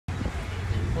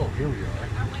Oh, here we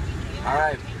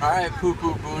are. All right,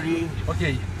 poo-poo booty.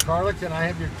 Okay, Carla, can I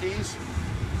have your keys?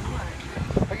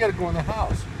 I gotta go in the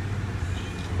house.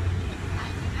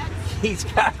 He's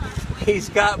got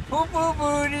poo-poo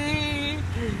booty.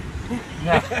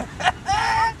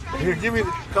 Here, give me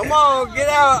the... Come on, get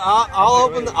out. I'll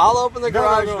open the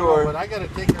garage door. But I gotta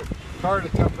take her car to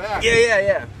come back.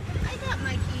 Yeah. I got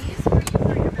my keys. What are you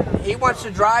worried about? He wants to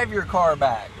drive your car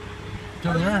back.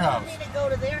 To their house. You need to go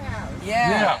to their house.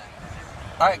 Yeah.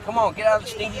 All right, come on, get out of the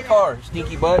stinky car,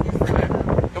 stinky butt.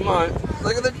 Come on,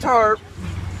 look at the tarp.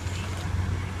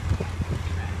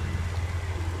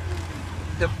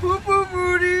 The poo-poo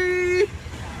booty.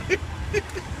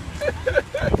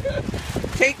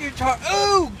 Take your tarp.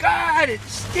 Oh God, it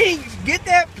stinks. Get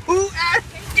that poo out.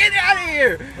 Get out of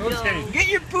here. Okay. Get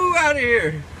your poo out of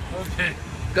here. Okay.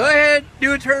 Go ahead,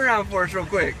 do a turnaround for us real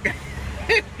quick.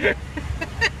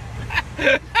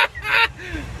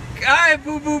 Hi,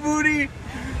 poo-poo booty.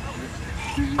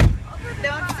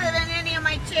 Don't sit in any of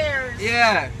my chairs.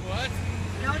 Yeah. What?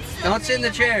 Don't sit in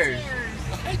the chairs.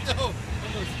 I know.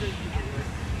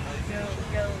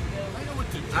 Go.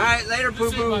 All right, later,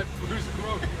 poo-poo.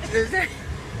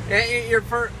 Your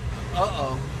first.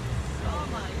 Uh-oh.